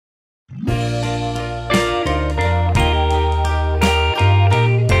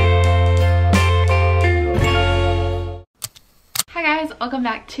Welcome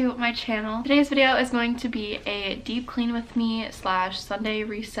back to my channel. Today's video is going to be a deep clean with me / Sunday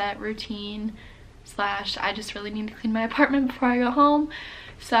reset routine / I just really need to clean my apartment before I go home.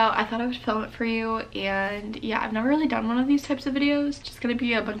 So I thought I would film it for you, and yeah, I've never really done one of these types of videos. Just gonna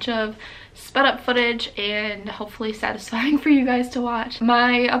be a bunch of sped up footage and hopefully satisfying for you guys to watch.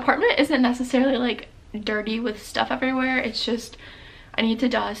 My apartment isn't necessarily like dirty with stuff everywhere. It's just I need to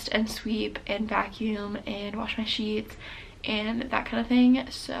dust and sweep and vacuum and wash my sheets and that kind of thing.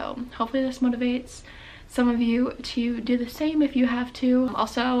 So hopefully this motivates some of you to do the same if you have to.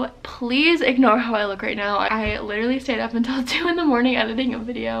 Also, please ignore how I look right now. I literally stayed up until 2 in the morning editing a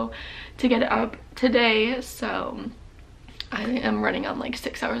video to get it up today, so I am running on like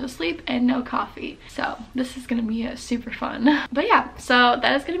 6 hours of sleep and no coffee. So this is gonna be super fun. But yeah, so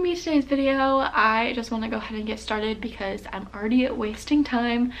that is gonna be today's video. I just want to go ahead and get started because I'm already wasting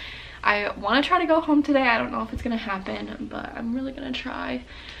time. I want to try to go home today. I don't know if it's gonna happen, but I'm really gonna try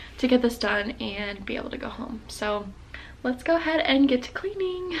to get this done and be able to go home. So let's go ahead and get to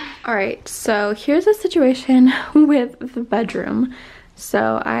cleaning. All right, so here's the situation with the bedroom.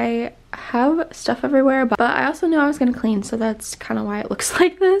 So I have stuff everywhere, but I also knew I was gonna clean, so that's kind of why it looks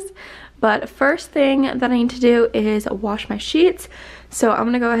like this. But first thing that I need to do is wash my sheets. So I'm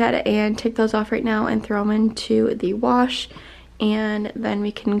gonna go ahead and take those off right now and throw them into the wash, and then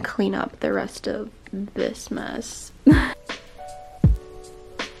we can clean up the rest of this mess.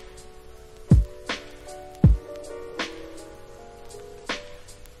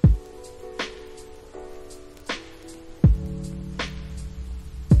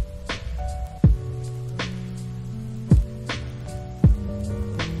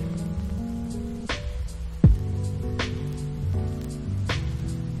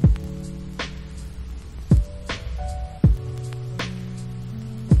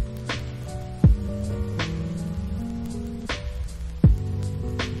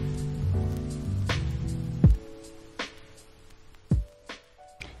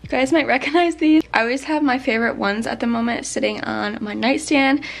 You guys might recognize these. I always have my favorite ones at the moment sitting on my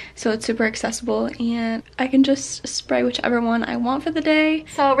nightstand, so it's super accessible and I can just spray whichever one I want for the day.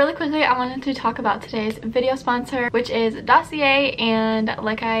 So really quickly, I wanted to talk about today's video sponsor, which is DOSSIER, and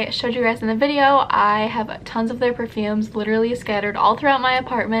like I showed you guys in the video, I have tons of their perfumes literally scattered all throughout my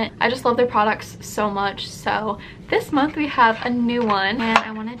apartment. I just love their products so much. So this month we have a new one and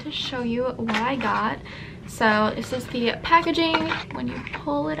I wanted to show you what I got. So this is the packaging. When you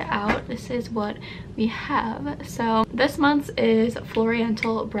pull it out, this is what we have. So this month's is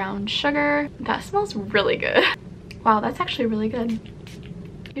Floriental Brown Sugar. That smells really good. Wow, that's actually really good.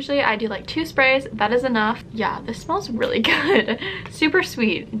 Usually I do like 2 sprays, that is enough. Yeah, this smells really good. Super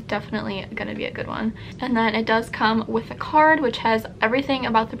sweet, definitely gonna be a good one. And then it does come with a card which has everything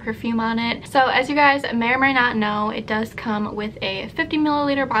about the perfume on it. So as you guys may or may not know, it does come with a 50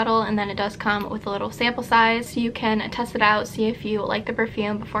 milliliter bottle, and then it does come with a little sample size so you can test it out, see if you like the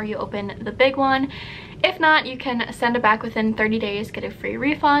perfume before you open the big one. If not, you can send it back within 30 days, get a free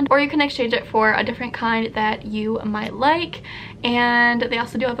refund, or you can exchange it for a different kind that you might like. And they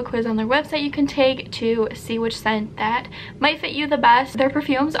also do have a quiz on their website you can take to see which scent that might fit you the best. Their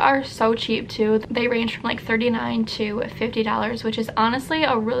perfumes are so cheap too. They range from like $39 to $50, which is honestly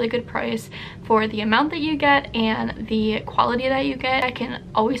a really good price for the amount that you get and the quality that you get. I can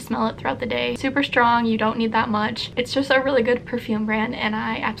always smell it throughout the day. Super strong, you don't need that much. It's just a really good perfume brand and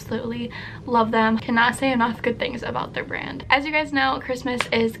I absolutely love them. Cannot say enough good things about their brand. As you guys know, Christmas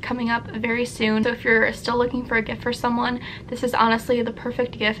is coming up very soon, so if you're still looking for a gift for someone, this is honestly the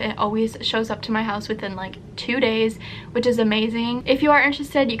perfect gift. It always shows up to my house within like 2 days, which is amazing. If you are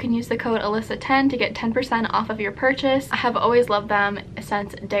interested, you can use the code Allyssa10 to get 10% off of your purchase. I have always loved them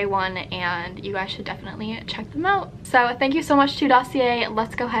since day one and you guys should definitely check them out. So thank you so much to DOSSIER.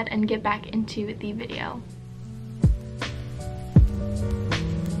 Let's go ahead and get back into the video.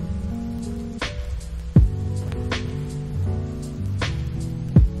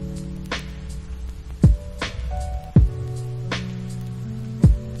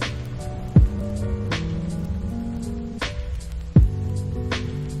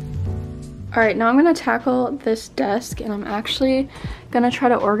 Alright, now I'm going to tackle this desk and I'm actually going to try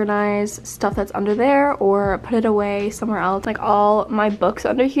to organize stuff that's under there or put it away somewhere else. Like all my books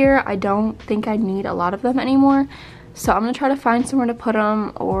under here, I don't think I need a lot of them anymore. So I'm going to try to find somewhere to put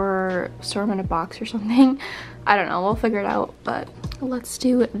them or store them in a box or something. I don't know, we'll figure it out, but let's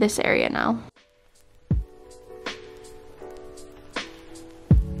do this area now.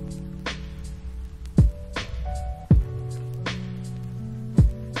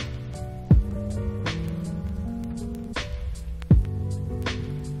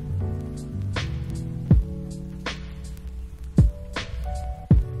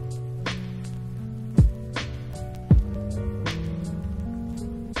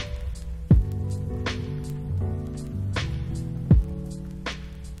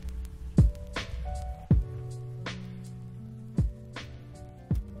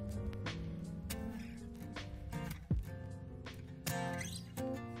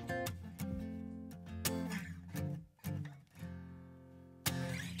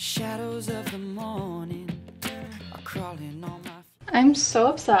 Shadows of the morning are crawling on my... I'm so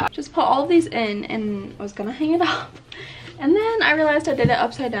upset. I just put all of these in and was gonna hang it up. And then I realized I did it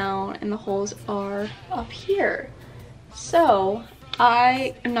upside down and the holes are up here. So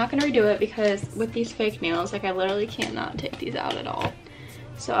I am not gonna redo it because with these fake nails, like I literally cannot take these out at all.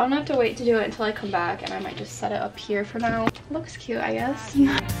 So I'm gonna have to wait to do it until I come back, and I might just set it up here for now. Looks cute, I guess.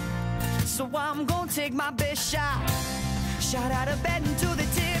 So I'm gonna take my best shot. Shot out of bed into the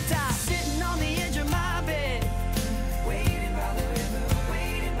tip top. Sitting on the edge of my bed. Waiting by the river,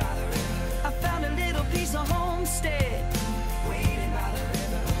 waiting by the river. I found a little piece of homestead. Waiting by the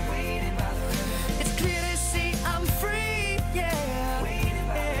river, waiting by the river. It's clear to see I'm free, yeah. Waiting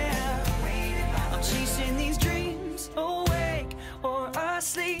by the river, waiting by the river. I'm chasing these dreams, awake or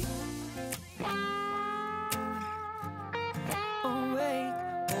asleep. Awake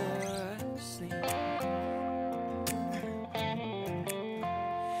or asleep.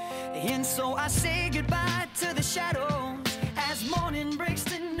 And so I say goodbye to the shadows as morning breaks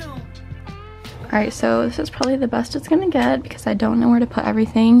to noon. Alright, so this is probably the best it's gonna get because I don't know where to put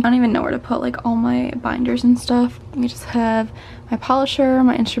everything. I don't even know where to put like all my binders and stuff. We just have my polisher,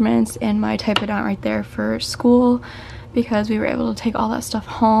 my instruments, and my Typodont right there for school because we were able to take all that stuff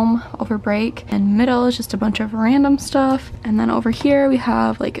home over break. And middle is just a bunch of random stuff. And then over here we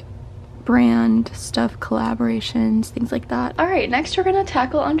have like brand stuff, collaborations, things like that. All right, next we're gonna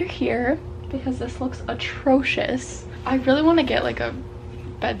tackle under here because this looks atrocious. I really want to get like a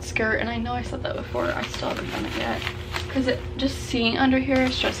bed skirt, and I know I said that before. I still haven't done it yet because it just seeing under here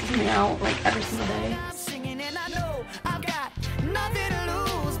stresses me out like every single day. Singing and I know I've got nothing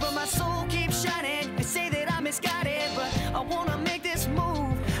to lose, but my soul keeps shining. They say that I'm misguided, but I wanna make this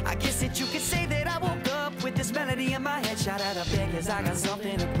move. I guess that you could say that I woke up with this melody in my head. Shot out of bed 'cause I got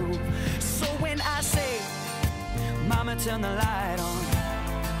something to prove. So when I say, Mama, turn the light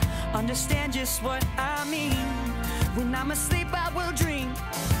on, understand just what I mean. When I'm asleep, I will dream,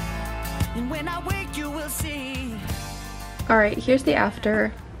 and when I wake, you will see. All right, here's the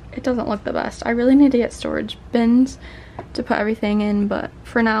after. It doesn't look the best. I really need to get storage bins to put everything in, but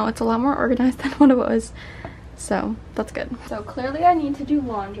for now, it's a lot more organized than what it was. So that's good. So clearly I need to do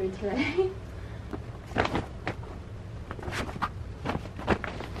laundry today.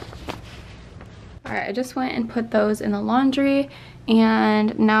 Alright, I just went and put those in the laundry,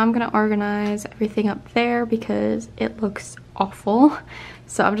 and now I'm gonna organize everything up there because it looks awful.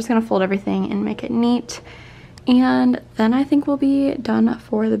 So I'm just gonna fold everything and make it neat. And then I think we'll be done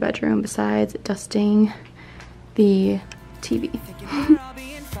for the bedroom besides dusting the TV.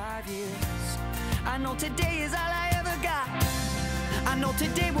 I know today is all I ever got. I know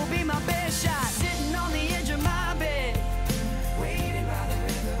today will be my best shot. Sitting on the edge of my bed. Waiting by the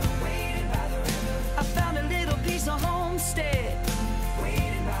river, waiting by the river. I found a little piece of homestead.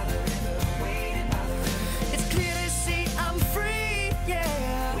 Waiting by the river, waiting by the river. It's clear to see I'm free,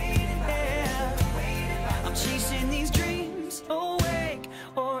 yeah. Waiting by the river, waiting by the river. I'm chasing these dreams, awake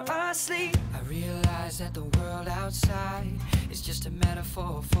or asleep. I realize that the world outside is just a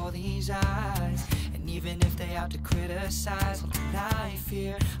metaphor for these eyes. And even if they out to criticize, I'll deny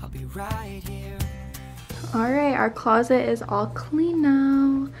fear, I'll be right here. Alright, our closet is all clean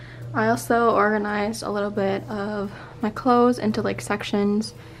now. I also organized a little bit of my clothes into like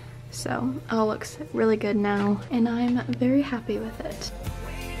sections. So it all looks really good now, and I'm very happy with it.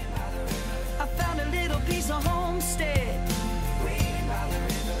 I found a little piece of homestead.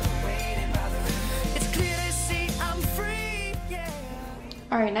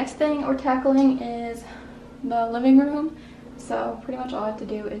 Alright, next thing we're tackling is the living room. So pretty much all I have to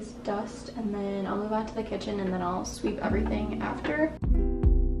do is dust, and then I'll move out to the kitchen, and then I'll sweep everything after.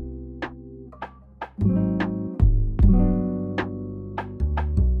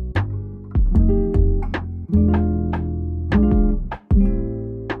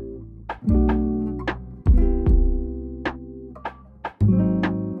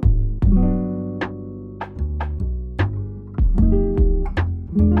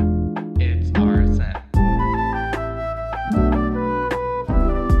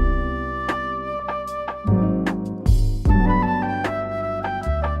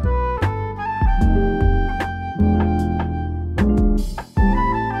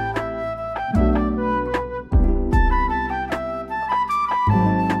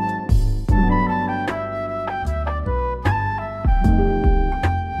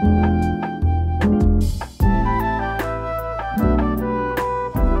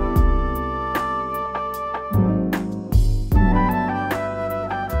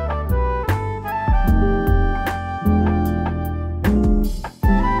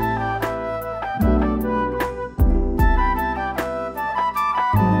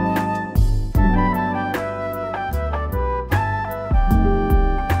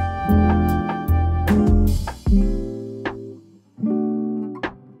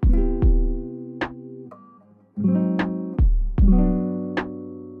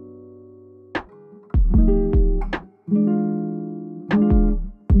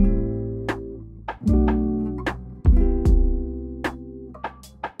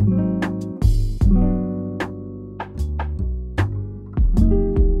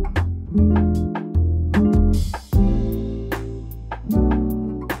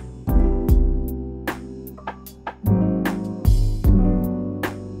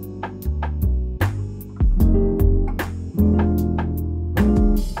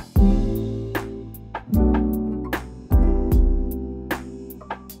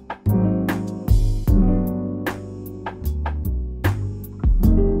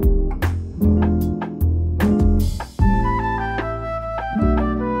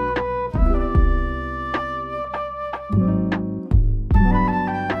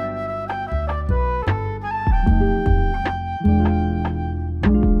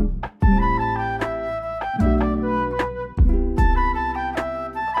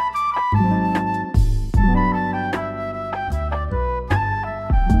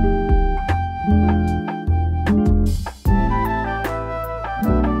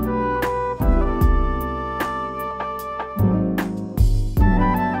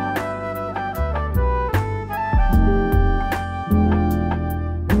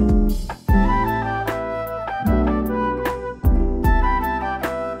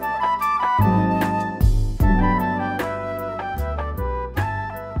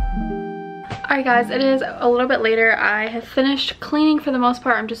 Alright guys, it is a little bit later. I have finished cleaning for the most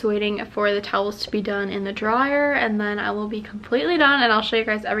part. I'm just waiting for the towels to be done in the dryer and then I will be completely done and I'll show you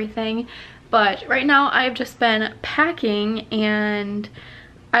guys everything. But right now I've just been packing and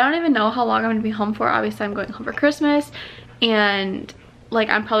I don't even know how long I'm going to be home for. Obviously I'm going home for Christmas and like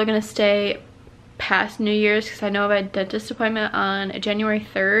I'm probably going to stay past New Year's because I know I have a dentist appointment on January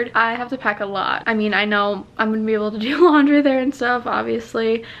 3rd. I have to pack a lot. I mean, I know I'm going to be able to do laundry there and stuff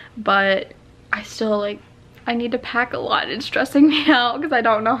obviously, but I still like, I need to pack a lot. It's stressing me out because I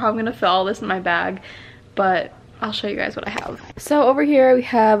don't know how I'm going to fit all this in my bag, but I'll show you guys what I have. So over here we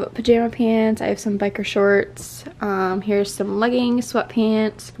have pajama pants. I have some biker shorts. Here's some leggings,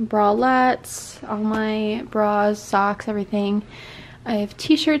 sweatpants, bralettes, all my bras, socks, everything. I have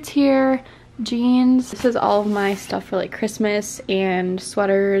t-shirts here, jeans. This is all of my stuff for like Christmas and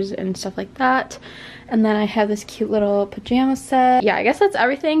sweaters and stuff like that. And then I have this cute little pajama set. Yeah, I guess that's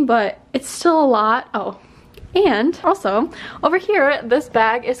everything, but it's still a lot. Oh, and also over here, this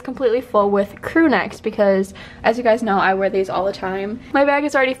bag is completely full with crew necks because as you guys know, I wear these all the time. My bag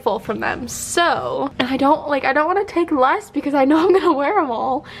is already full from them. So, and I don't want to take less because I know I'm gonna wear them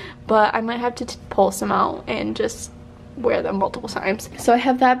all, but I might have to pull some out and just wear them multiple times. So I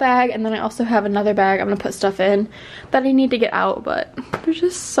have that bag and then I also have another bag I'm gonna put stuff in that I need to get out, but there's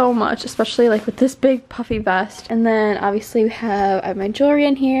just so much, especially like with this big puffy vest. And then obviously I have my jewelry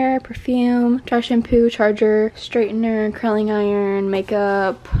in here, perfume, dry shampoo, charger, straightener, curling iron,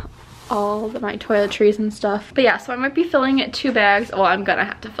 makeup, all my toiletries and stuff. But yeah, so I might be filling 2 bags. Well, I'm gonna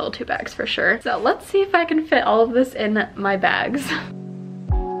have to fill 2 bags for sure. So let's see if I can fit all of this in my bags.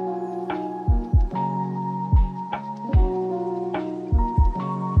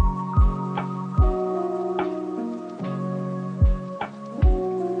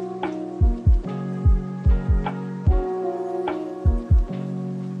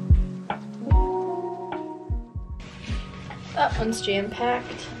 That one's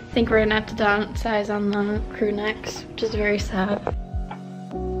jam-packed. I think we're gonna have to downsize on the crew necks, which is very sad.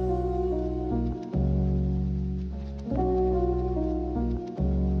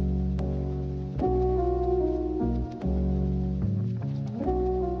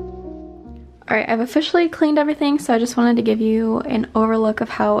 Alright, I've officially cleaned everything, so I just wanted to give you an overlook of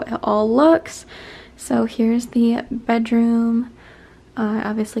how it all looks. So here's the bedroom. I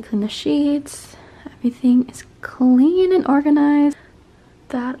obviously cleaned the sheets. Everything is clean and organized.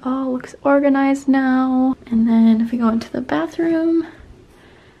 That all looks organized now. And then if we go into the bathroom,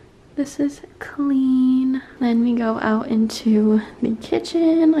 this is clean. Then we go out into the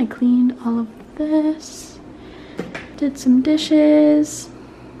kitchen. I cleaned all of this. Did some dishes.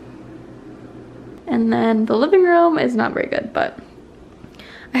 And then the living room is not very good, but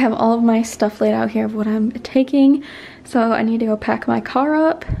I have all of my stuff laid out here of what I'm taking. So I need to go pack my car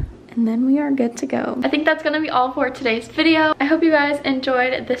up and then we are good to go. I think that's gonna be all for today's video. I hope you guys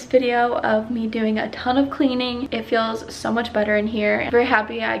enjoyed this video of me doing a ton of cleaning. It feels so much better in here. I'm very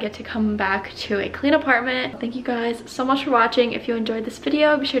happy I get to come back to a clean apartment. Thank you guys so much for watching. If you enjoyed this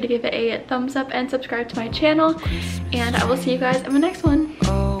video, be sure to give it a thumbs up and subscribe to my channel. And I will see you guys in the next one.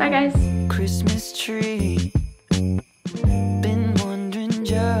 Bye guys. Christmas tree, been wondering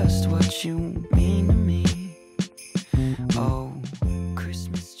just what you